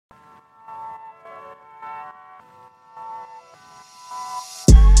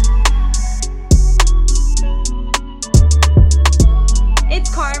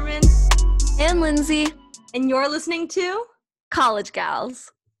Lindsay, and you're listening to College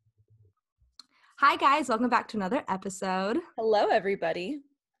Gals. Hi guys, welcome back to another episode. Hello, everybody.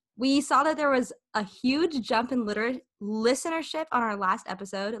 We saw that there was a huge jump in listenership on our last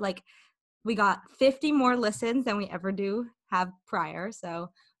episode. Like, we got 50 more listens than we ever do have prior, so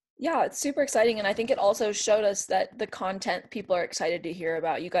yeah, it's super exciting, and I think it also showed us that the content people are excited to hear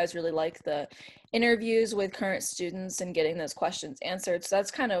about. You guys really like the interviews with current students and getting those questions answered, so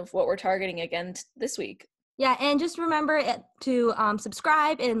that's kind of what we're targeting again this week. Yeah, and just remember to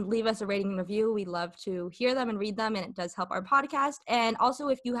subscribe and leave us a rating and review. We love to hear them and read them, and it does help our podcast. And also,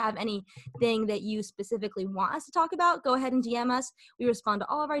 if you have anything that you specifically want us to talk about, go ahead and DM us. We respond to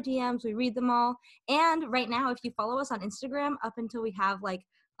all of our DMs. We read them all. And right now, if you follow us on Instagram, up until we have like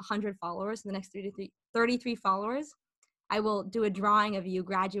 100 followers, the next 33 followers, I will do a drawing of you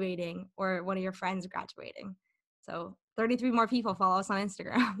graduating or one of your friends graduating. So 33 more people follow us on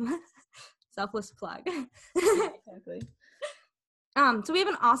Instagram. Selfless plug. Exactly. So we have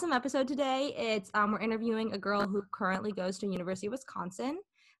an awesome episode today. It's we're interviewing a girl who currently goes to University of Wisconsin,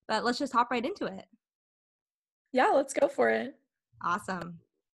 but let's just hop right into it. Yeah, let's go for it. Awesome.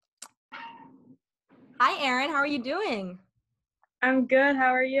 Hi, Erin. How are you doing? I'm good.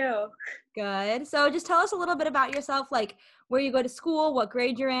 How are you? Good. So just tell us a little bit about yourself, like where you go to school, what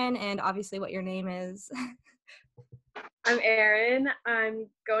grade you're in, and obviously what your name is. I'm Erin. I'm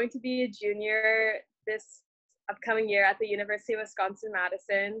going to be a junior this upcoming year at the University of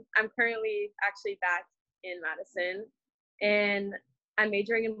Wisconsin-Madison. I'm currently actually back in Madison, and I'm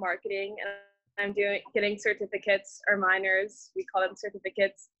majoring in marketing, and I'm getting certificates or minors, we call them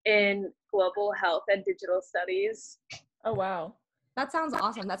certificates, in global health and digital studies. Oh, wow. That sounds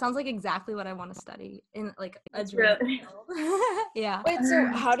awesome. That sounds like exactly what I want to study in like a Really? Yeah. Wait, so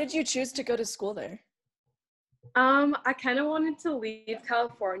how did you choose to go to school there? I kind of wanted to leave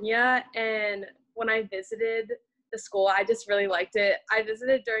California, and when I visited the school, I just really liked it. I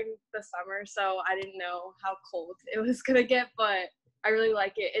visited during the summer, so I didn't know how cold it was going to get, but I really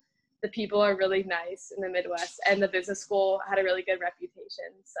like it. The people are really nice in the Midwest, and the business school had a really good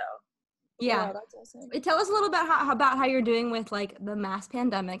reputation, so. Yeah. Wow, that's awesome. Tell us a little bit about how you're doing with like the mass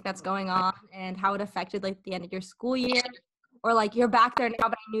pandemic that's going on and how it affected like the end of your school year, or like you're back there now,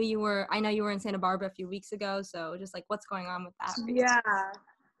 but I know you were in Santa Barbara a few weeks ago. So just like what's going on with that? Yeah.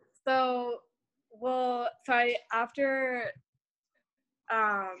 So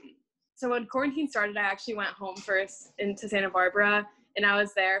when quarantine started, I actually went home first into Santa Barbara, and I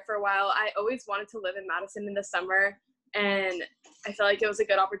was there for a while. I always wanted to live in Madison in the summer, and I felt like it was a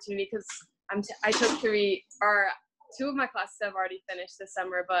good opportunity because I took two of my classes have already finished this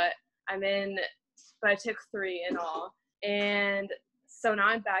summer, but I took 3 in all. And so now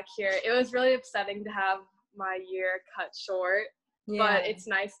I'm back here. It was really upsetting to have my year cut short, but it's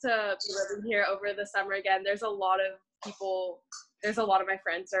nice to be living here over the summer again. There's a lot of my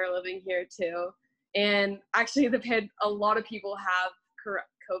friends that are living here too. And actually a lot of people have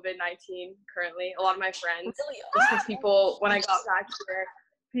COVID-19 currently, a lot of my friends. Just because people, when I got back here,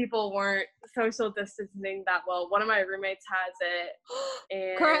 people weren't social distancing that well. One of my roommates has it.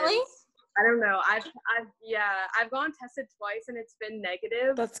 And Currently? I don't know. I've gone tested twice and it's been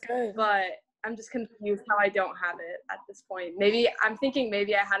negative. That's good. But I'm just confused how I don't have it at this point. I'm thinking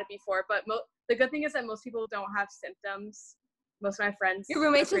maybe I had it before, but the good thing is that most people don't have symptoms. Most of my friends. Your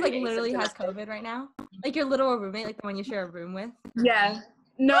roommate just like literally has COVID right now? Like your literal roommate, like the one you share a room with? Yeah.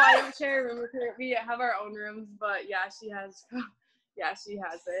 No, I don't share a room with her. We have our own rooms, but yeah, she has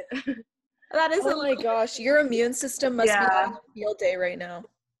it. That is oh my gosh, your immune system must be on a field day right now.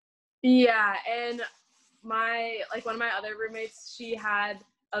 Yeah, and one of my other roommates, she had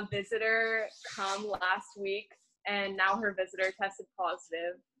a visitor come last week, and now her visitor tested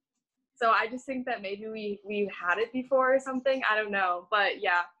positive. So I just think that maybe we had it before or something. I don't know, but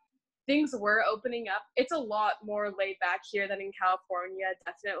yeah, things were opening up. It's a lot more laid back here than in California,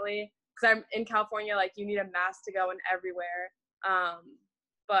 definitely. Because I'm in California, like you need a mask to go in everywhere.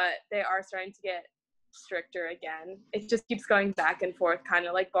 But they are starting to get stricter again. It just keeps going back and forth, kind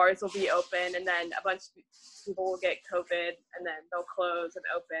of like bars will be open and then a bunch of people will get COVID and then they'll close and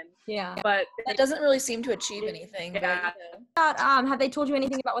open. Yeah. But that doesn't really seem to achieve anything. Yeah. But, have they told you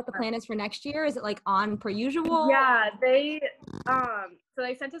anything about what the plan is for next year? Is it like on per usual? Yeah, so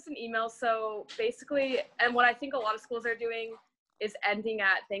they sent us an email. So basically, and what I think a lot of schools are doing is ending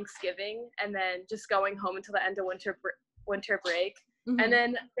at Thanksgiving and then just going home until the end of winter break. Mm-hmm. And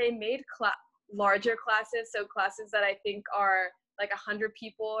then they made larger classes, so classes that I think are like 100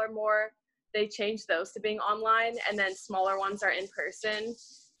 people or more, they changed those to being online, and then smaller ones are in person.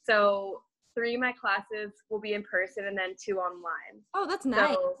 So 3 of my classes will be in person and then 2 online. Oh, that's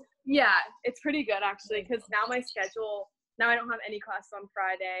nice. So, Yeah, it's pretty good actually, because now I don't have any classes on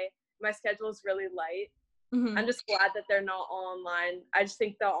Friday. My schedule is really light. Mhm. I'm just glad that they're not all online. I just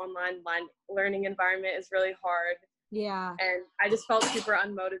think the online learning environment is really hard. Yeah. And I just felt super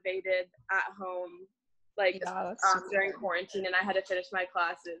unmotivated at home, like Yeah, that's super during quarantine, and I had to finish my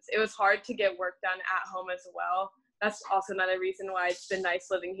classes. It was hard to get work done at home as well. That's also another reason why it's been nice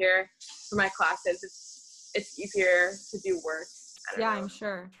living here for my classes. It's easier to do work. I don't Yeah, know. I'm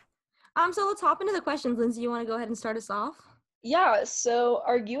sure. So let's hop into the questions. Lindsay, you want to go ahead and start us off? Yeah, so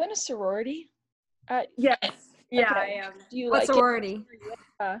are you in a sorority? Yes. Yeah, Okay. I am. Do you What like sorority?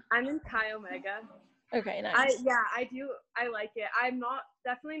 I'm in Chi Omega. it? Okay, nice. I do. I like it. I'm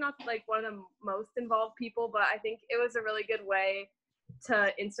definitely not like one of the most involved people, but I think it was a really good way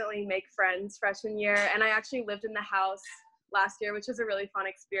to instantly make friends freshman year. And I actually lived in the house last year, which was a really fun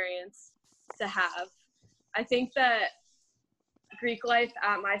experience to have. I think that Greek life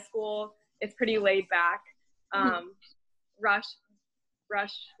at my school is pretty laid back. Rush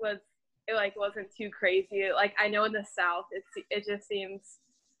was, it like wasn't too crazy. Like I know in the South, it just seems.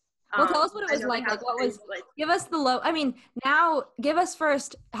 Well, tell us what it I was know like. they Like, have what was? like. Give us the low. I mean, now give us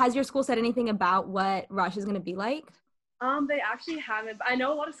first. Has your school said anything about what Rush is going to be like? They actually haven't. But I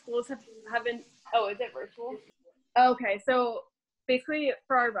know a lot of schools have been. Oh, is it virtual? Okay, so basically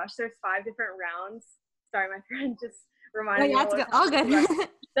for our Rush, there's 5 different rounds. Sorry, my friend just reminded me. Yeah, it's good. All good.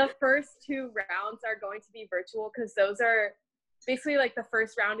 The first 2 rounds are going to be virtual because those are basically like the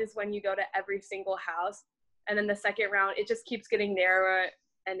first round is when you go to every single house, and then the second round it just keeps getting narrower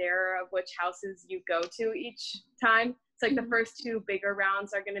and narrower of which houses you go to each time. It's like the first 2 bigger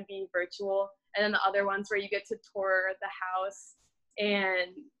rounds are going to be virtual, and then the other ones where you get to tour the house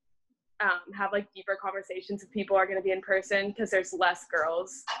and have like deeper conversations with people are going to be in person because there's less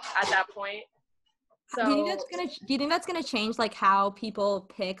girls at that point. So do you think that's gonna change like how people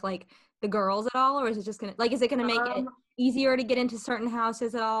pick like the girls at all, or is it just gonna like is it gonna make it easier to get into certain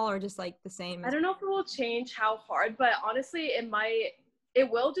houses at all, or just like the same? I don't know if it will change how hard, but honestly, it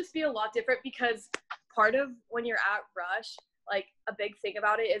will just be a lot different because part of when you're at Rush, like a big thing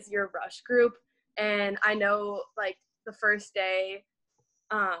about it is your Rush group. And I know like the first day,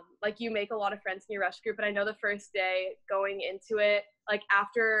 like you make a lot of friends in your Rush group, and I know the first day going into it, like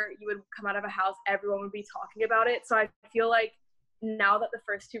after you would come out of a house, everyone would be talking about it. So I feel like now that the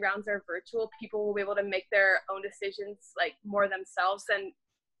first 2 rounds are virtual, people will be able to make their own decisions like more themselves and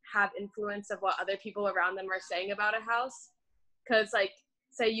have influence of what other people around them are saying about a house. Because like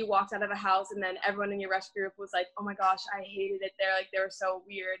say you walked out of a house and then everyone in your Rush group was like, oh my gosh, I hated it there, like they were so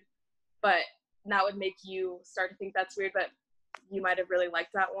weird, but that would make you start to think that's weird, but you might have really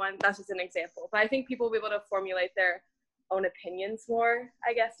liked that one. That's just an example. But I think people will be able to formulate their own opinions more,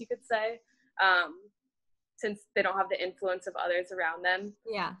 I guess you could say, since they don't have the influence of others around them.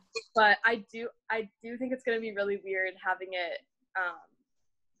 Yeah. But I do think it's going to be really weird having it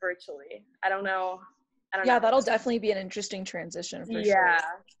virtually. I don't know. Yeah, that'll definitely be an interesting transition for sure.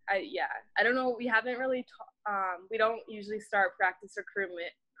 I don't know. We haven't really we don't usually start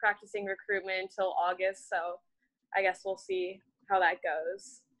practicing recruitment until August, so I guess we'll see how that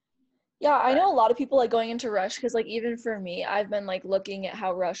goes. Yeah, I know a lot of people like going into Rush because like even for me, I've been like looking at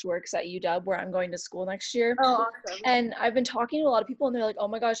how Rush works at UW where I'm going to school next year. Oh, awesome. And I've been talking to a lot of people and they're like, oh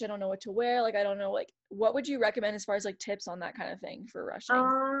my gosh, I don't know what to wear. Like, I don't know, like, what would you recommend as far as like tips on that kind of thing for rushing?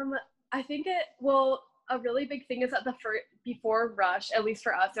 I think a really big thing is that before Rush, at least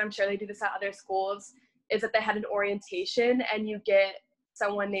for us, and I'm sure they do this at other schools, is that they had an orientation and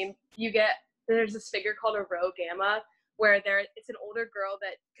there's this figure called a Rho Gamma where it's an older girl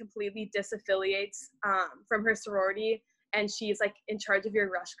that completely disaffiliates from her sorority, and she's like in charge of your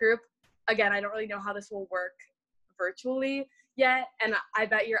Rush group. Again, I don't really know how this will work virtually yet, and I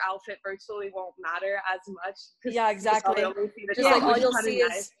bet your outfit virtually won't matter as much. Yeah, exactly. Just like all you'll see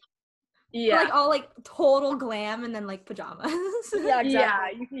is like all like total glam and then like pajamas. Yeah,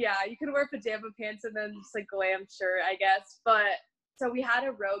 exactly. You can wear pajama pants and then just like glam shirt, I guess. But so we had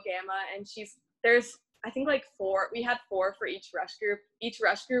a Rho Gamma, and there's I think like 4. We had 4 for each Rush group. Each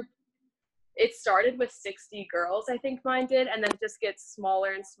Rush group, it started with 60 girls, I think mine did, and then it just gets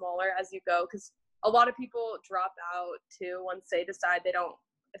smaller and smaller as you go because a lot of people drop out too once they decide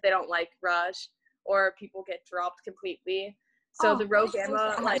if they don't like Rush, or people get dropped completely. So the Rho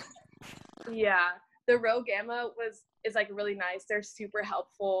Gamma, the Rho Gamma is like really nice. They're super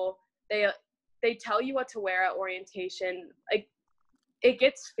helpful. They tell you what to wear at orientation. Like it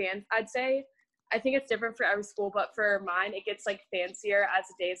gets I'd say. I think it's different for every school, but for mine, it gets like fancier as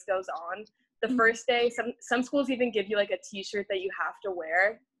the days goes on. The first day, some schools even give you like a t-shirt that you have to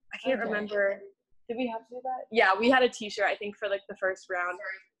wear. I can't remember. Did we have to do that? Yeah, we had a t-shirt, I think, for like the first round.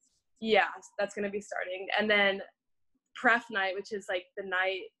 Yeah, that's going to be starting. And then pref night, which is like the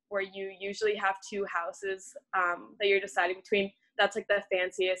night where you usually have two houses that you're deciding between. That's like the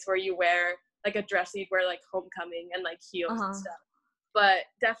fanciest, where you wear like a dress you'd wear like homecoming and like heels and stuff. But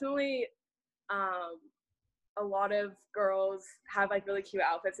definitely a lot of girls have like really cute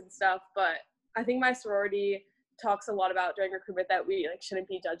outfits and stuff. But I think my sorority talks a lot about during recruitment that we like shouldn't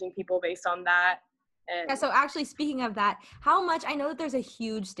be judging people based on that. And Yeah, so actually speaking of that, how much, I know that there's a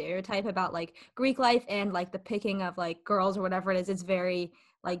huge stereotype about like Greek life and like the picking of like girls or whatever it is. It's very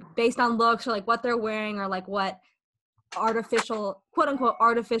like based on looks or like what they're wearing or like what artificial, quote unquote,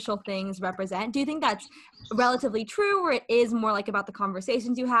 artificial things represent. Do you think that's relatively true, or it is more like about the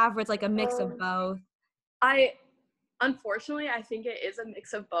conversations you have, where it's like a mix of both? Unfortunately, I think it is a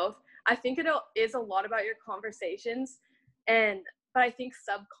mix of both. I think it is a lot about your conversations, but I think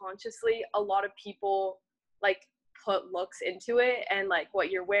subconsciously a lot of people like put looks into it and like what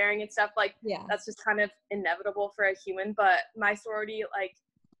you're wearing and stuff. Like, Yeah, that's just kind of inevitable for a human. But my sorority, like,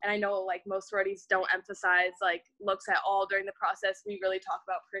 and I know like most sororities don't emphasize like looks at all during the process. We really talk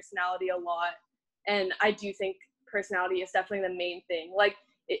about personality a lot, and I do think personality is definitely the main thing. Like,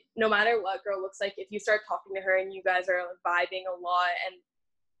 no matter what girl looks like, if you start talking to her and you guys are like, vibing a lot, and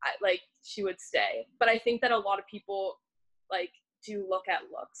like she would stay. But I think that a lot of people like do look at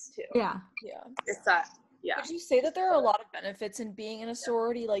looks too. yeah. It's that. Yeah. Would you say that there are a lot of benefits in being in a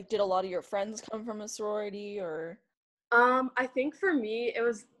sorority? Like, did a lot of your friends come from a sorority, or? I think for me it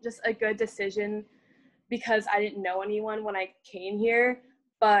was just a good decision because I didn't know anyone when I came here,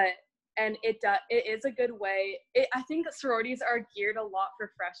 and it is a good way. I think sororities are geared a lot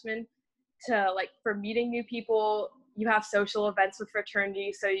for freshmen to like for meeting new people. You have social events with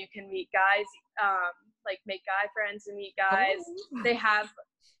fraternity, so you can meet guys, like make guy friends and meet guys. They have,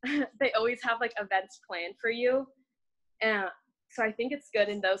 they always have like events planned for you, and so I think it's good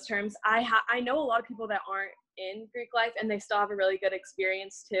in those terms. I know a lot of people that aren't in Greek life and they still have a really good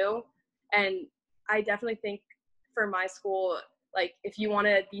experience too, and I definitely think for my school, like if you want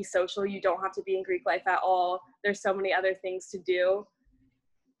to be social, you don't have to be in Greek life at all. There's so many other things to do,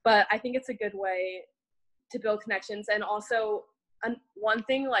 but I think it's a good way to build connections. And also one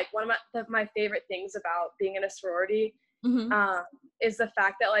thing, like one of my favorite things about being in a sorority is the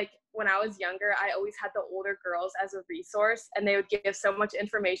fact that like when I was younger, I always had the older girls as a resource, and they would give so much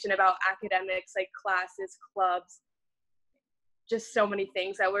information about academics, like classes, clubs, just so many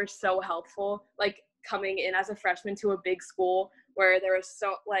things that were so helpful. Like coming in as a freshman to a big school where there was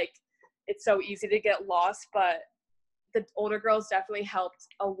so like, it's so easy to get lost, but the older girls definitely helped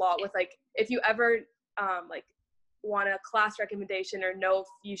a lot with like, if you ever like want a class recommendation or know if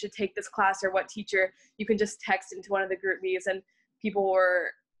you should take this class or what teacher, you can just text into one of the group meetings, and people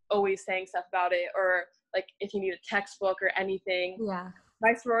were always saying stuff about it. Or like if you need a textbook or anything. Yeah.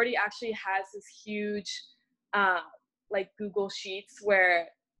 My sorority actually has this huge like Google Sheets where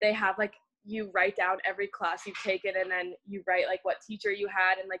they have like, you write down every class you've taken, and then you write like what teacher you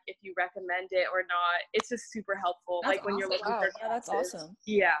had and like if you recommend it or not. It's just super helpful. That's like when you're awesome. looking Wow, for yeah, that's classes. awesome.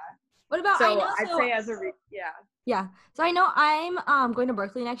 Yeah. What about, So I know, I'd say as a yeah. So I know I'm going to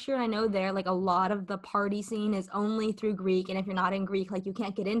Berkeley next year, and I know there like a lot of the party scene is only through Greek, and if you're not in Greek, like you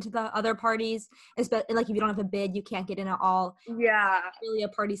can't get into the other parties. Especially like if you don't have a bid, you can't get in at all. Yeah. Really a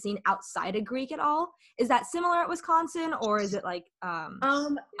party scene outside of Greek at all? Is that similar at Wisconsin, or is it like I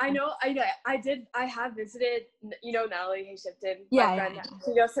know I have visited, you know, Natalie Hay-Shipton, Yeah, my friend.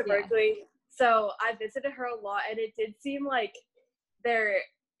 She goes to Yeah. Berkeley. So I visited her a lot, and it did seem like there,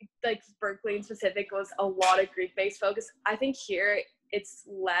 like Berkeley in specific, was a lot of Greek-based focus. I think here it's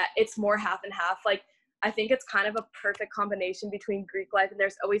more half and half. Like I think it's kind of a perfect combination between Greek life, and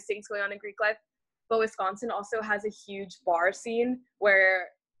there's always things going on in Greek life. But Wisconsin also has a huge bar scene where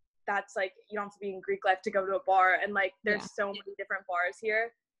that's like, you don't have to be in Greek life to go to a bar, and like there's so many different bars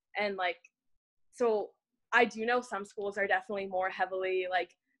here. And like, so I do know some schools are definitely more heavily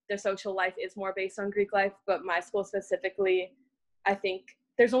like their social life is more based on Greek life, but my school specifically, I think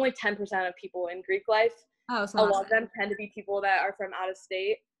there's only 10% of people in Greek life. Oh, so a lot of them tend to be people that are from out of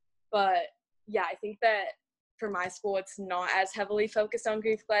state. But yeah, I think that for my school, it's not as heavily focused on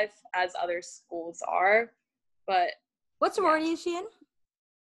Greek life as other schools are. But what sorority is she in?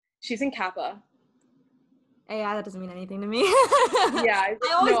 she's in Kappa. Yeah, that doesn't mean anything to me. Yeah,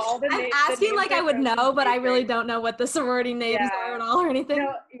 I'm asking like I would know, but I really don't know what the sorority names are at all or anything.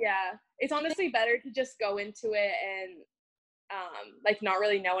 No, yeah, it's honestly better to just go into it and like not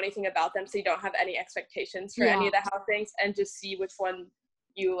really know anything about them, so you don't have any expectations for any of the house things, and just see which one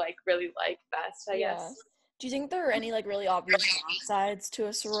you like really like best, I guess. Do you think there are any like really obvious downsides to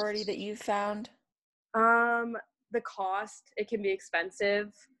a sorority that you've found? The cost, it can be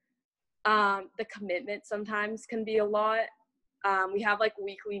expensive. The commitment sometimes can be a lot. We have like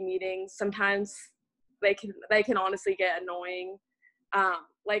weekly meetings. Sometimes they can honestly get annoying.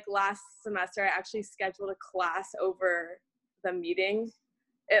 Like last semester, I actually scheduled a class over the meeting.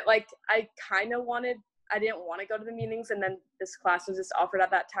 I didn't want to go to the meetings, and then this class was just offered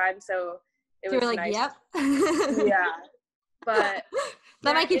at that time, so it So was you're like, nice. yep. Yeah, but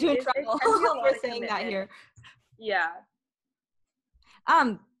That might get you in it trouble can be a lot for of saying that commitment. here. Yeah.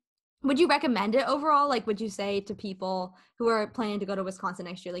 Would you recommend it overall? Like, would you say to people who are planning to go to Wisconsin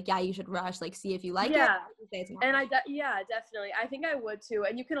next year, like, yeah, you should rush, like, see if you like it? Yeah. Or would you say it's not? And definitely. I think I would too.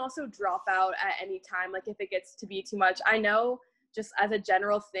 And you can also drop out at any time, like if it gets to be too much. I know just as a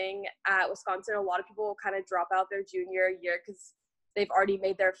general thing at Wisconsin, a lot of people will kind of drop out their junior year because they've already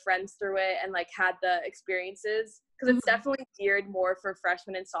made their friends through it and like had the experiences. Because it's definitely geared more for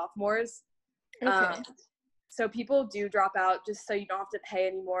freshmen and sophomores. Okay. So people do drop out just so you don't have to pay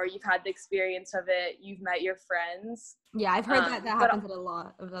anymore. You've had the experience of it. You've met your friends. Yeah, I've heard that happens at a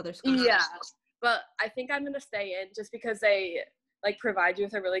lot of other schools. Yeah, but I think I'm going to stay in just because they like provide you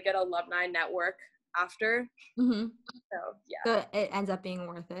with a really good alumni network after. Mm-hmm. So, yeah. So it ends up being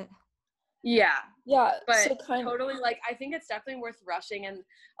worth it. Yeah. Yeah. But so totally, like, I think it's definitely worth rushing. And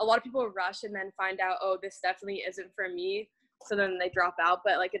a lot of people rush and then find out, oh, this definitely isn't for me. So then they drop out.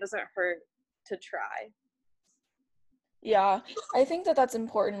 But, like, it doesn't hurt to try. Yeah, I think that that's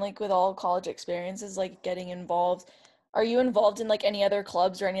important, like with all college experiences, like getting involved. Are you involved in like any other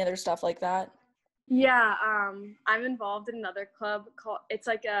clubs or any other stuff like that? Yeah, I'm involved in another club it's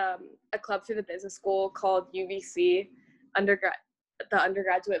like a club through the business school called UVC, the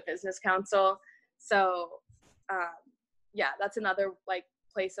Undergraduate Business Council. So, yeah, that's another like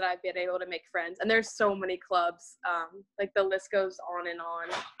place that I've been able to make friends. And there's so many clubs. Like the list goes on and on.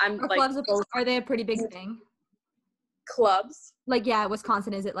 Are they a pretty big thing? Clubs? Like, yeah,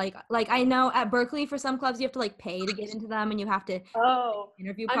 Wisconsin, is it like I know at Berkeley for some clubs you have to like pay to get into them and you have to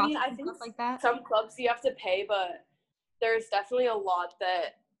interview process. I mean, I and think stuff like that. some clubs you have to pay, but there's definitely a lot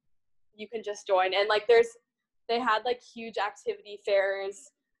that you can just join. And like they had like huge activity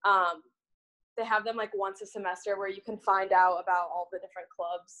fairs. They have them like once a semester where you can find out about all the different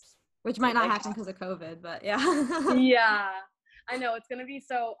clubs. Which might not happen because of COVID, but yeah. Yeah, I know it's gonna be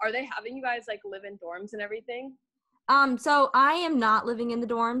so. Are they having you guys like live in dorms and everything? So I am not living in the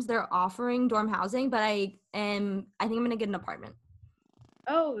dorms. They're offering dorm housing, but I think I'm gonna get an apartment.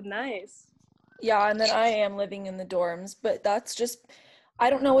 Oh, nice. Yeah, and then I am living in the dorms, but that's just, I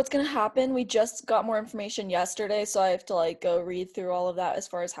don't know what's gonna happen. We just got more information yesterday, so I have to like go read through all of that as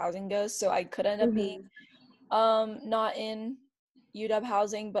far as housing goes. So I could end up being not in UW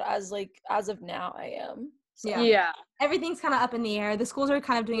housing, but as of now I am. So. Yeah. Everything's kind of up in the air. The schools are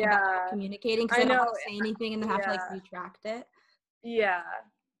kind of doing a better job communicating because they don't want to say anything and then have to like retract it. Yeah.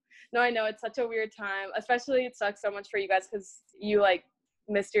 No, I know it's such a weird time. Especially it sucks so much for you guys because you like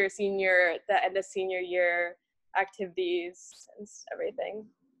missed your the end of senior year activities and everything.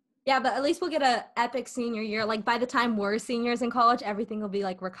 Yeah, but at least we'll get a epic senior year. Like by the time we're seniors in college, everything will be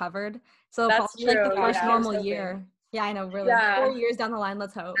like recovered. So that's probably true. like the first normal so year. Yeah, I know, really. Yeah. 4 years down the line,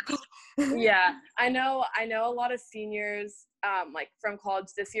 let's hope. Yeah, I know a lot of seniors like from college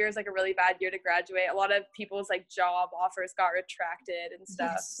this year is like a really bad year to graduate. A lot of people's like job offers got retracted and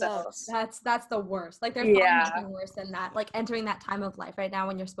stuff. So that's the worst. Like there's nothing worse than that. Like entering that time of life right now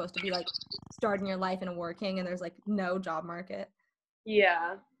when you're supposed to be like starting your life and working and there's like no job market.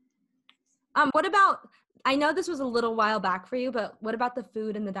 Yeah. What about, I know this was a little while back for you, but what about the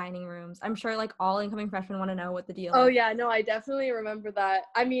food in the dining rooms? I'm sure like all incoming freshmen want to know what the deal is. Oh yeah, no, I definitely remember that.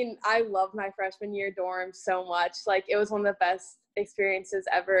 I mean, I loved my freshman year dorm so much. Like it was one of the best experiences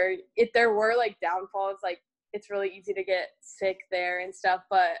ever. There were like downfalls, like it's really easy to get sick there and stuff,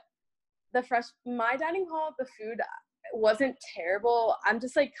 but my dining hall, the food wasn't terrible. I'm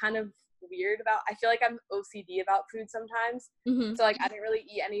just like kind of weird about, I feel like I'm OCD about food sometimes. So like I didn't really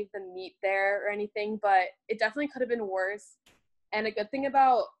eat any of the meat there or anything, but it definitely could have been worse. And a good thing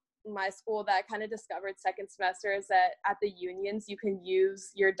about my school that I kind of discovered second semester is that at the unions you can use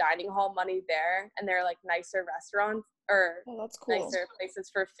your dining hall money there, and they're like nicer restaurants or that's cool. Nicer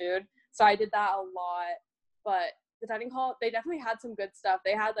places for food. So I did that a lot. But the dining hall, they definitely had some good stuff.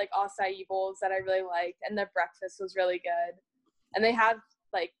 They had like acai bowls that I really liked, and their breakfast was really good. And they have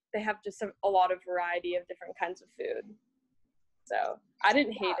just a lot of variety of different kinds of food. So I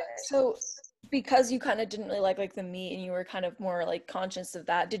didn't hate it. So because you kind of didn't really like the meat and you were kind of more like conscious of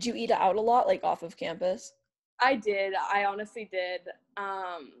that, did you eat out a lot like off of campus? I did. I honestly did.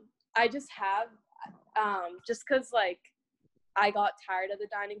 I just have, just because like I got tired of the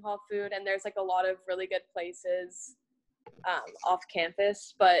dining hall food, and there's like a lot of really good places off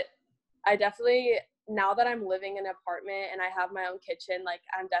campus, but I definitely, now that I'm living in an apartment and I have my own kitchen, like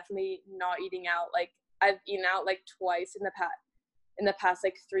I'm definitely not eating out. Like I've eaten out like twice in the past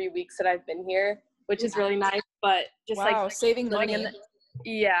like 3 weeks that I've been here, which is really nice. But just Wow, like saving living money.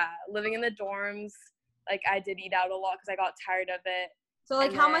 living in the dorms, like I did eat out a lot because I got tired of it. So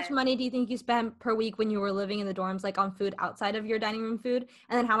like And how much then- money do you think you spent per week when you were living in the dorms, like on food outside of your dining room food?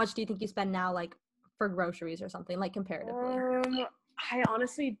 And then how much do you think you spend now, like for groceries or something, like comparatively? I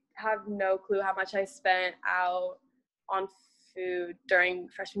honestly have no clue how much I spent out on food during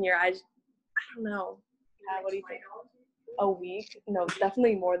freshman year. I don't know. What do you think? A week? No,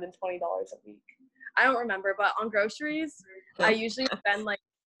 definitely more than $20 a week. I don't remember, but on groceries, I usually spend like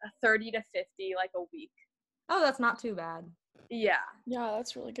 30 to 50 like a week. Oh, that's not too bad. Yeah. Yeah,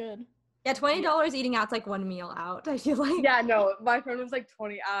 that's really good. Yeah, $20 eating out's like one meal out, I feel like. Yeah, no, my friend was like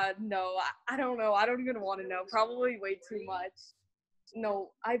 20. No, I don't know. I don't even want to know. Probably way too much.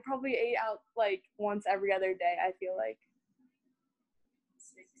 No, I probably ate out like once every other day, I feel like.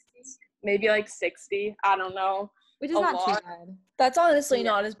 Maybe like 60. I don't know. Which is A not lot. too bad. That's honestly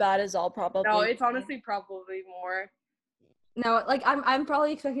Yeah. not as bad as I'll probably. No, it's honestly probably more. No, like I'm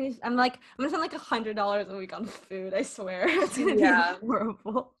probably expecting. I'm gonna spend like $100 a week on food. I swear, it's gonna Yeah. be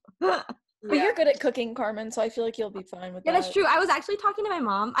horrible. But you're good at cooking, Carmen, so I feel like you'll be fine with Yeah, that. that's true. I was actually talking to my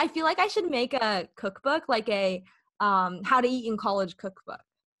mom. I feel like I should make a cookbook, like a how to eat in college cookbook.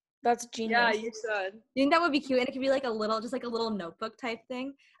 That's genius. Yeah, you should. You think that would be cute? And it could be like just like a little notebook type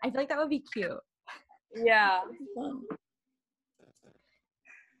thing. I feel like that would be cute. Yeah. Fun.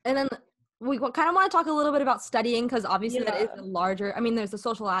 And then we kind of want to talk a little bit about studying because obviously that is Yeah. a larger. I mean, there's the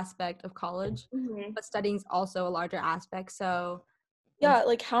social aspect of college, Mm-hmm. but studying's also a larger aspect. So Yeah,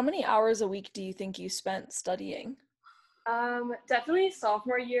 like how many hours a week do you think you spent studying? Definitely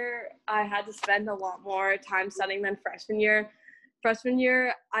sophomore year, I had to spend a lot more time studying than freshman year. Freshman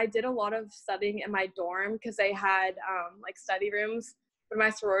year, I did a lot of studying in my dorm because they had like study rooms. But my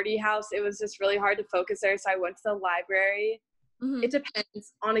sorority house, it was just really hard to focus there, so I went to the library. mhm. It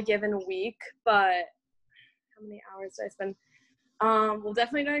depends on a given week, but how many hours did I spend? Well,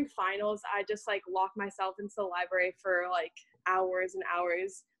 definitely during finals, I just like lock myself into the library for like hours and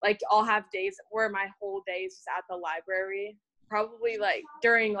hours. Like I'll have days where my whole day is just at the library. Probably like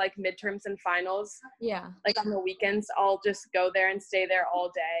during like midterms and finals, Yeah. like on the weekends, I'll just go there and stay there all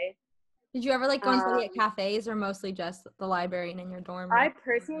day. Did you ever like go and study at cafes or mostly just the library and in your dorm? I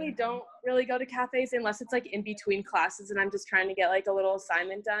personally don't really go to cafes unless it's like in between classes and I'm just trying to get like a little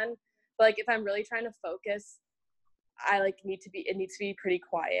assignment done. But like if I'm really trying to focus, it needs to be pretty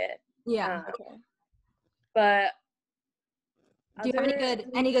quiet. Yeah. Okay. But Do you have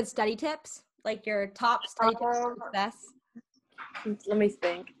any good study tips? Like your top study tips for success? let me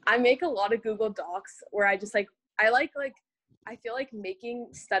think. I make a lot of Google Docs where I just I feel like making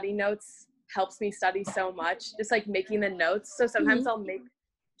study notes helps me study so much. Just like making the notes. So sometimes I'll make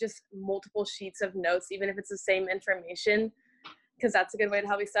just multiple sheets of notes, even if it's the same information, because that's a good way to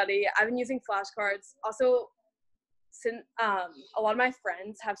help me study. I've been using flashcards. Also, since a lot of my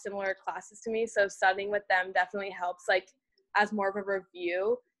friends have similar classes to me, so studying with them definitely helps, like as more of a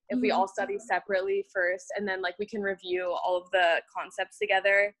review. If we all study separately first, and then like we can review all of the concepts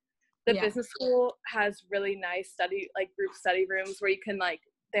together. The business school has really nice group study rooms where you can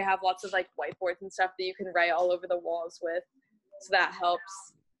they have lots of like whiteboards and stuff that you can write all over the walls with, so that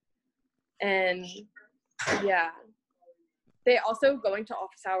helps. And yeah, they also going to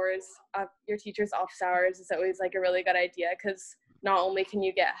office hours, your teacher's office hours is always like a really good idea, because not only can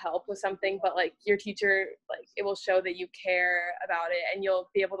you get help with something, but like your teacher, like it will show that you care about it, and you'll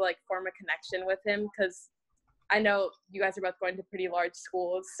be able to like form a connection with him, because I know you guys are both going to pretty large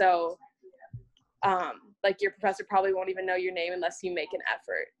schools, so like your professor probably won't even know your name unless you make an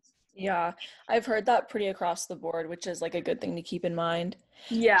effort. Yeah, I've heard that pretty across the board, which is like a good thing to keep in mind.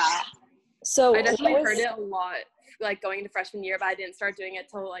 Yeah, So I definitely heard it a lot, like going into freshman year, but I didn't start doing it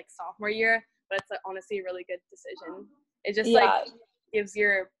till like sophomore year. But it's honestly a really good decision. It just like gives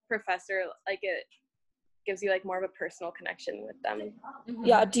your professor it gives you like more of a personal connection with them.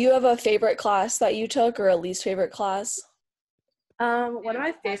 Yeah, do you have a favorite class that you took or a least favorite class? One of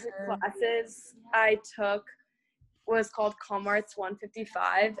my favorite classes I took was called ComArts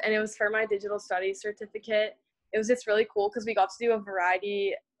 155, and it was for my digital studies certificate. It was just really cool because we got to do a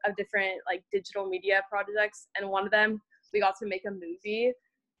variety of different like digital media projects, and one of them we got to make a movie,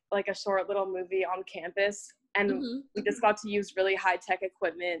 like a short little movie on campus, and we just got to use really high-tech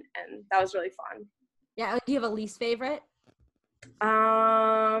equipment, and that was really fun. Yeah, do you have a least favorite?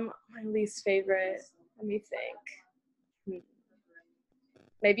 My least favorite, let me think.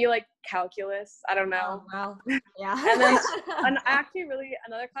 maybe like calculus. I don't know. Oh, well, yeah. And then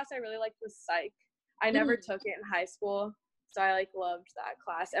another class I really liked was psych. I never took it in high school, so I like loved that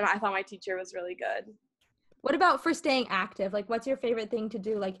class, and I thought my teacher was really good. What about for staying active? Like, what's your favorite thing to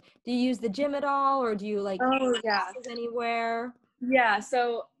do? Like, do you use the gym at all, or do you like classes anywhere? Yeah,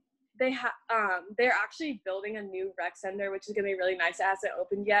 so they're actually building a new rec center, which is gonna be really nice. It hasn't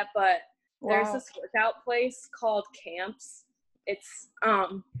opened yet, but there's this workout place called Camps. It's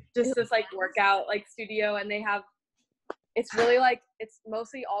just this like workout like studio, and it's really like, it's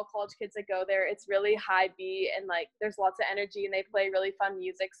mostly all college kids that go there. It's really high beat, and like there's lots of energy, and they play really fun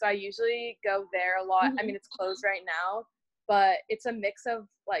music. So I usually go there a lot. I mean, it's closed right now, but it's a mix of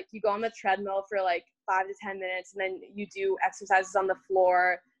like, you go on the treadmill for like 5 to 10 minutes, and then you do exercises on the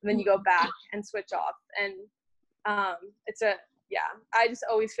floor, and then you go back and switch off. And I just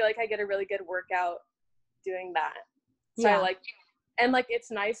always feel like I get a really good workout doing that. So I like, and like,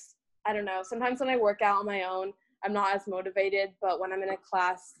 it's nice. I don't know. Sometimes when I work out on my own, I'm not as motivated, but when I'm in a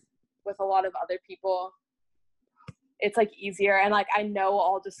class with a lot of other people, it's like easier. And like, I know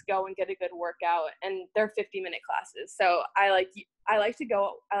I'll just go and get a good workout, and they're 50-minute classes. So I like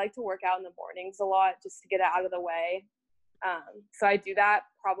to work out in the mornings a lot just to get it out of the way. So I do that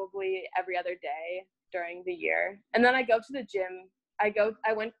probably every other day during the year. And then I go to the gym. I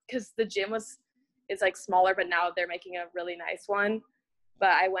went, cause the gym is like smaller, but now they're making a really nice one. But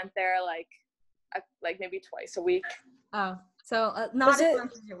I went there like maybe twice a week. Oh, so not as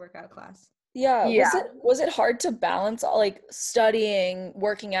much as your workout class. Yeah. Was it hard to balance like studying,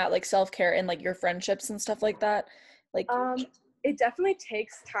 working out, like self-care, and like your friendships and stuff like that? Like it definitely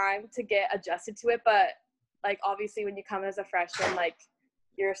takes time to get adjusted to it, but like obviously when you come as a freshman, like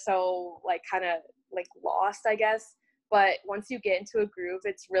you're so like kind of like lost, I guess. But once you get into a groove,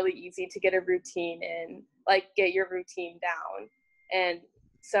 it's really easy to get a routine and like get your routine down. And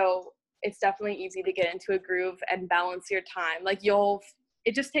so it's definitely easy to get into a groove and balance your time. Like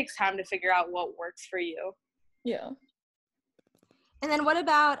it just takes time to figure out what works for you. Yeah. And then what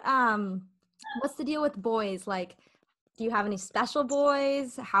about, what's the deal with boys? Like, do you have any special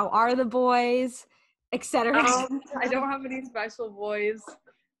boys? How are the boys? Etc. I don't have any special boys.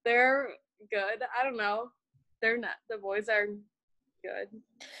 They're good. I don't know. The boys are good.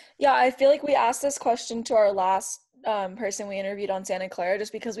 Yeah, I feel like we asked this question to our last person we interviewed on Santa Clara,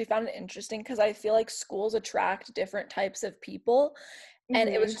 just because we found it interesting, because I feel like schools attract different types of people. And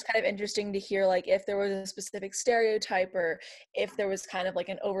it was just kind of interesting to hear like if there was a specific stereotype, or if there was kind of like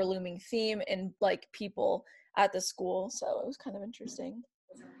an overlooming theme in like people at the school. So it was kind of interesting.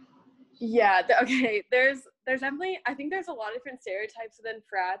 Yeah, okay. There's definitely, I think there's a lot of different stereotypes within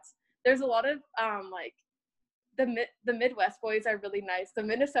frats. There's a lot of like the Midwest boys are really nice. The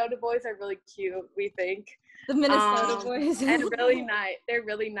Minnesota boys are really cute, we think. The Minnesota boys. And really nice. They're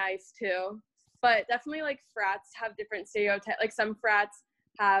really nice too. But definitely like frats have different stereotypes. Like some frats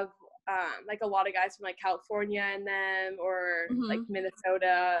have like a lot of guys from like California in them, or like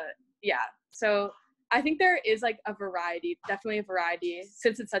Minnesota. Yeah. So I think there is like a variety, definitely a variety,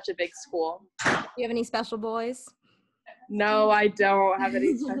 since it's such a big school. Do you have any special boys? No, I don't have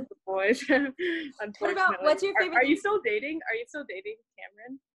any special boys. Unfortunately. What's your favorite? Are you still dating? Are you still dating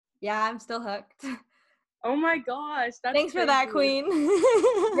Cameron? Yeah, I'm still hooked. Oh my gosh, that's Thanks crazy. for that, Queen.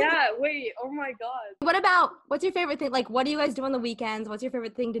 Yeah, wait, oh my god. What's your favorite thing? Like, what do you guys do on the weekends? What's your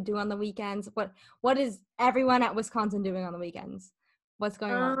favorite thing to do on the weekends? What is everyone at Wisconsin doing on the weekends? What's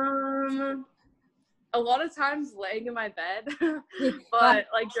going on? A lot of times laying in my bed, but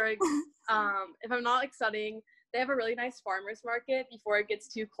like during, if I'm not like studying, they have a really nice farmer's market before it gets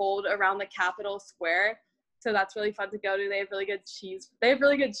too cold around the Capitol Square. So that's really fun to go to. They have really good cheese. They have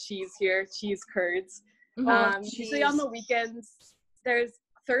really good cheese here, cheese curds. Usually on the weekends, there's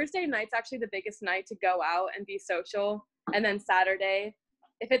Thursday night's actually the biggest night to go out and be social. And then Saturday,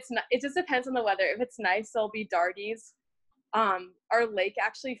 if it's not, it just depends on the weather. If it's nice, there'll be darties. Our lake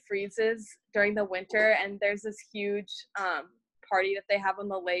actually freezes during the winter, and there's this huge party that they have on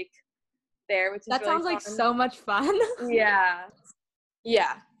the lake there, which is that really sounds fun. like so much fun. Yeah.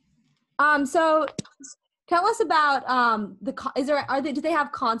 So tell us about do they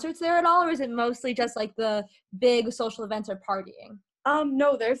have concerts there at all, or is it mostly just like the big social events or partying?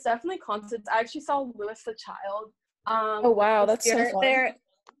 No, there's definitely concerts. I actually saw Louis the Child. Oh wow, that's so fun. There.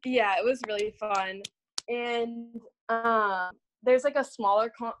 Yeah, it was really fun. And there's like a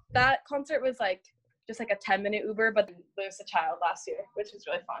smaller that concert was like just like a 10-minute Uber, but Louis the Child last year, which was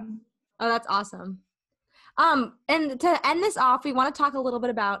really fun. Oh, that's awesome. And to end this off, we want to talk a little bit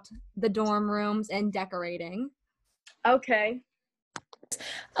about the dorm rooms and decorating. Okay.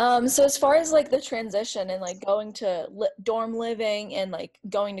 So as far as like the transition and like going to dorm living and like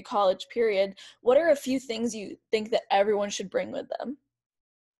going to college period, what are a few things you think that everyone should bring with them?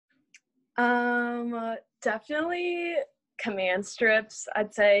 Definitely command strips,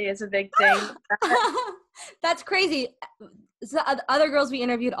 I'd say, is a big thing. That's crazy. So other girls we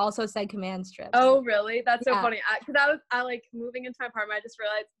interviewed also said command strips. Oh, really? That's so Yeah. funny. Because I like moving into my apartment, I just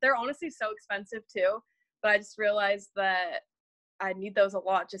realized they're honestly so expensive too. But I just realized that I need those a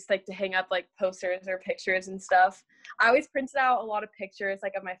lot, just like to hang up like posters or pictures and stuff. I always printed out a lot of pictures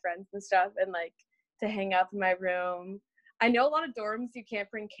like of my friends and stuff, and like to hang up in my room. I know a lot of dorms you can't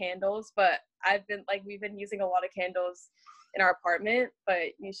bring candles, but we've been using a lot of candles in our apartment, but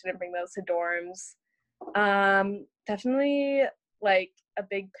you shouldn't bring those to dorms. Definitely like a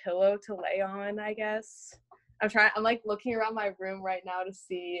big pillow to lay on, I guess. I'm like looking around my room right now to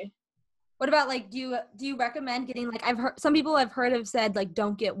see. What about like do you recommend getting like some people I've heard have said like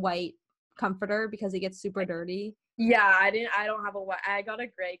don't get white comforter because it gets super dirty. Yeah, I don't have I got a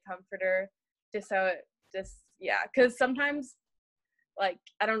gray comforter because sometimes like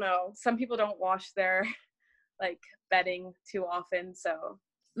I don't know, some people don't wash their like bedding too often, so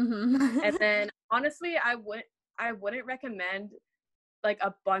Mm-hmm. and then honestly I wouldn't recommend like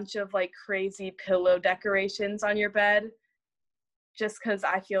a bunch of like crazy pillow decorations on your bed, just because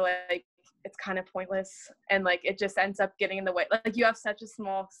I feel like it's kind of pointless and like it just ends up getting in the way. Like you have such a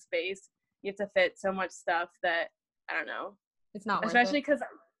small space, you have to fit so much stuff that I don't know. It's not worth Especially it. because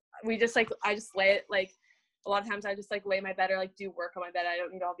I just lay it like a lot of times I just like lay my bed or like do work on my bed. I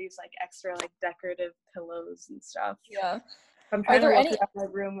don't need all these like extra like decorative pillows and stuff. Yeah. I'm trying to there look any- around my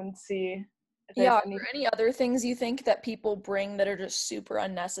room and see if there's Yeah. Are any. there any other things you think that people bring that are just super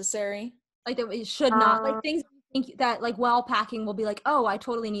unnecessary? Like that it should not like things you think that like while packing will be like, oh, I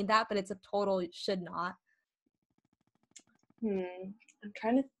totally need that, but it's a total should not. I'm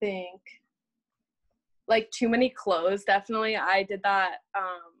trying to think. Like too many clothes, definitely. I did that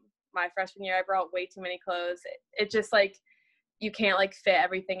my freshman year. I brought way too many clothes. It just like you can't like fit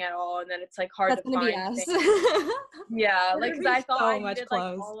everything at all, and then it's like hard That's to gonna be find us. things. Yeah, like because I thought so I much needed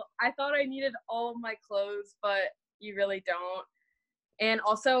clothes. I thought I needed all of my clothes, but you really don't. And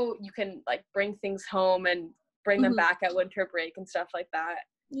also you can like bring things home and bring them Mhm. back at winter break and stuff like that.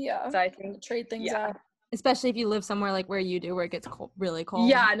 Yeah. So I think Trade things yeah. out. Especially if you live somewhere like where you do, where it gets cold, really cold.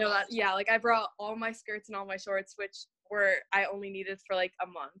 Yeah, I know that. Yeah, like I brought all my skirts and all my shorts, which I only needed for like a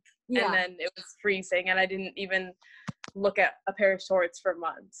month. Yeah. And then it was freezing and I didn't even look at a pair of shorts for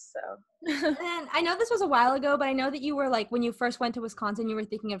months. So And I know this was a while ago, but I know that you were like, when you first went to Wisconsin, you were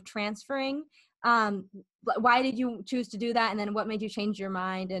thinking of transferring. Why did you choose to do that? And then what made you change your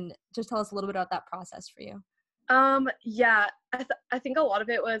mind? And just tell us a little bit about that process for you. yeah, I think a lot of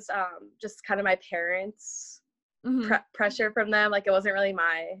it was just kind of my parents' pressure from them. Like it wasn't really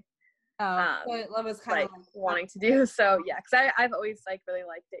my So it was kind like of like wanting to do. So yeah, because I've always like really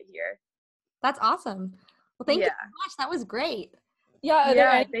liked it here. That's awesome. Well, thank you Yeah. so much. That was great. Yeah, are there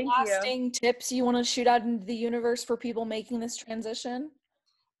Yeah, any thank you. lasting tips you want to shoot out into the universe for people making this transition?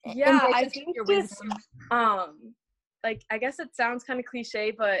 Yeah, I Embrace think your just wisdom. like I guess it sounds kind of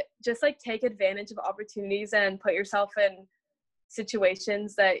cliche, but just like take advantage of opportunities and put yourself in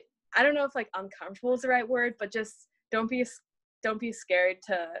situations that I don't know if like uncomfortable is the right word, but just don't be scared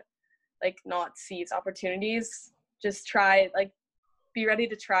to like not seize opportunities. Just try, like be ready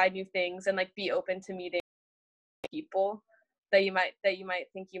to try new things and like be open to meeting people that you might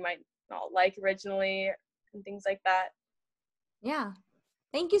think you might not like originally and things like that. Yeah.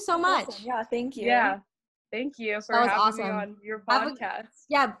 Thank you so much. Awesome. Yeah, thank you. Yeah. Thank you for That was having awesome. me on your Have a- podcast.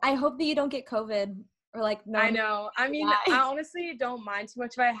 Yeah, I hope that you don't get COVID or like no. I know. I mean, I honestly don't mind too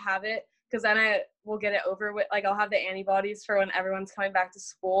much if I have it because then I will get it over with. Like I'll have the antibodies for when everyone's coming back to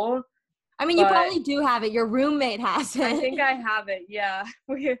school. I mean, you but probably do have it. Your roommate has it. I think I have it. Yeah.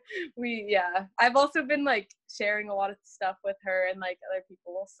 We yeah. I've also been like sharing a lot of stuff with her and like other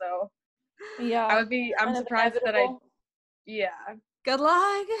people. So Yeah. I'm surprised that yeah. Good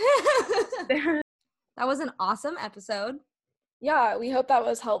luck. That was an awesome episode. Yeah, we hope that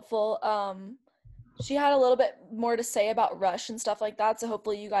was helpful. She had a little bit more to say about Rush and stuff like that, so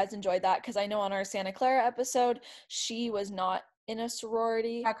hopefully you guys enjoyed that, because I know on our Santa Clara episode, she was not in a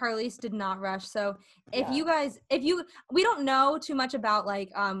sorority. Yeah, Carlise did not rush. So if Yeah. you guys, we don't know too much about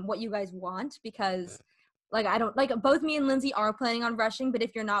like what you guys want, because like I don't like both me and Lindsay are planning on rushing, but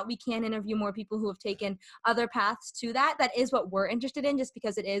if you're not, we can interview more people who have taken other paths to that. That is what we're interested in, just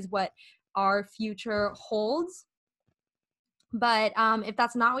because it is what our future holds. But if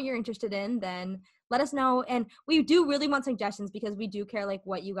that's not what you're interested in, then let us know. And we do really want suggestions, because we do care like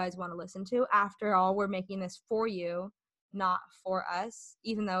what you guys want to listen to. After all, we're making this for you. not for us,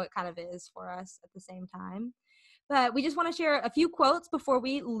 even though it kind of is for us at the same time. But we just want to share a few quotes before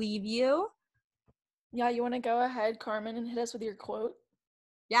we leave you. Yeah, you want to go ahead, Carmen, and hit us with your quote?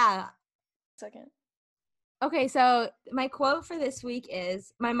 Yeah. Second. Okay, so my quote for this week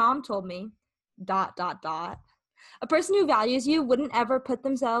is, my mom told me, ... A person who values you wouldn't ever put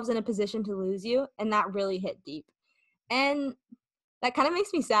themselves in a position to lose you, and that really hit deep. And that kind of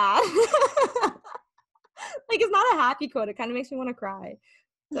makes me sad. Like, it's not a happy quote. It kind of makes me want to cry.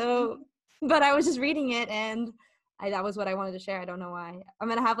 So, but I was just reading it, and that was what I wanted to share. I don't know why. I'm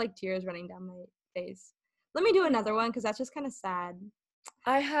going to have, like, tears running down my face. Let me do another one, because that's just kind of sad.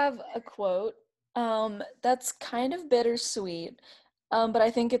 I have a quote that's kind of bittersweet, but I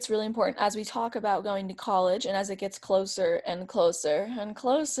think it's really important as we talk about going to college and as it gets closer and closer and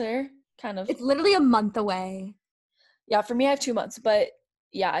closer, kind of. It's literally a month away. Yeah, for me, I have 2 months, but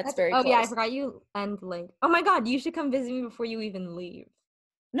yeah, it's very close. Oh, yeah, I forgot you end late. Oh, my God, you should come visit me before you even leave.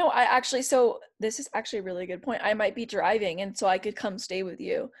 No, so this is actually a really good point. I might be driving, and so I could come stay with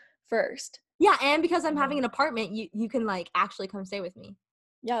you first. Yeah, and because I'm having an apartment, you can, like, actually come stay with me.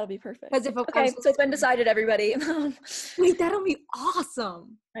 Yeah, it'll be perfect. Because if Okay, so it's been decided, everybody. Wait, that'll be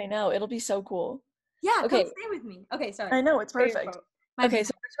awesome. I know, it'll be so cool. Yeah, Okay. come stay with me. Okay, sorry. I know, it's perfect. Okay,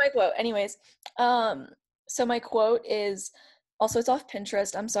 so here's my quote. Anyways, so my quote is, also it's off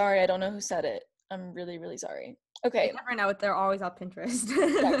Pinterest. I'm sorry, I don't know who said it. I'm really, really sorry. Okay. You never know it. They're always off Pinterest.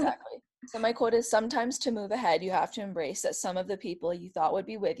 Yeah, exactly. So my quote is, sometimes to move ahead, you have to embrace that some of the people you thought would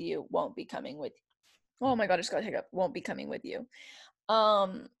be with you won't be coming with you. Oh my God, I just got a hiccup. Won't be coming with you.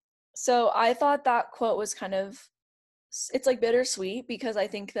 So I thought that quote was kind of, it's like bittersweet, because I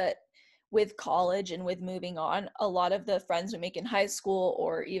think that with college and with moving on, a lot of the friends we make in high school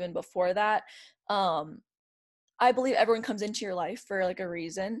or even before that, I believe everyone comes into your life for like a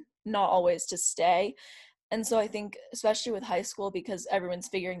reason, not always to stay. And so I think, especially with high school, because everyone's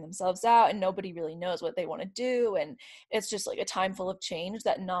figuring themselves out and nobody really knows what they want to do, and it's just like a time full of change,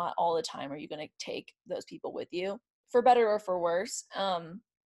 that not all the time are you going to take those people with you, for better or for worse.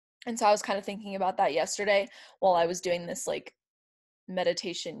 And so I was kind of thinking about that yesterday while I was doing this like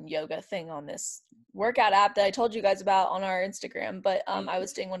meditation yoga thing on this workout app that I told you guys about on our Instagram. But I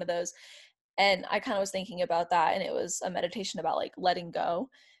was doing one of those, and I kind of was thinking about that, and it was a meditation about like letting go.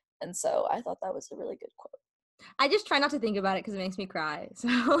 And so I thought that was a really good quote. I just try not to think about it because it makes me cry. So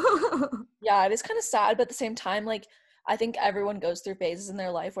yeah, it is kind of sad, but at the same time, like, I think everyone goes through phases in their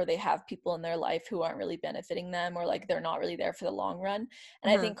life where they have people in their life who aren't really benefiting them, or like they're not really there for the long run.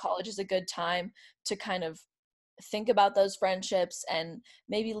 And I think college is a good time to kind of think about those friendships and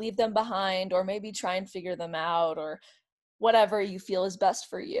maybe leave them behind, or maybe try and figure them out, or whatever you feel is best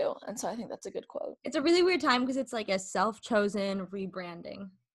for you. And so I think that's a good quote. It's a really weird time because it's like a self-chosen rebranding.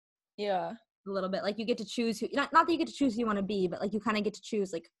 Yeah. A little bit. Like, you get to choose who, not that you get to choose who you want to be, but like you kind of get to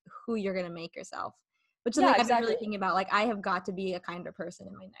choose like who you're going to make yourself. Which is something I've been really thinking about. Like, I have got to be a kinder person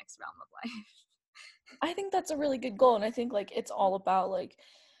in my next realm of life. I think that's a really good goal. And I think like it's all about like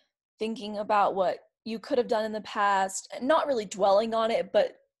thinking about what you could have done in the past and not really dwelling on it,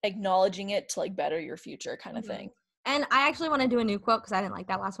 but acknowledging it to like better your future kind of thing. And I actually want to do a new quote because I didn't like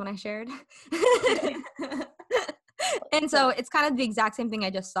that last one I shared. And so it's kind of the exact same thing I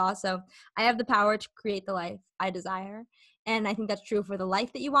just saw. So I have the power to create the life I desire. And I think that's true for the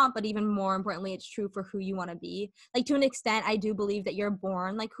life that you want, but even more importantly, it's true for who you want to be. Like, to an extent, I do believe that you're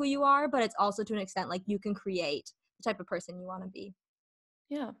born like who you are, but it's also to an extent like you can create the type of person you want to be.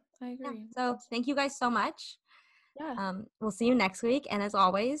 Yeah, I agree. Yeah. So thank you guys so much. Yeah. We'll see you next week. And as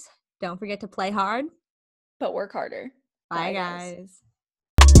always, don't forget to play hard, but work harder. Bye guys.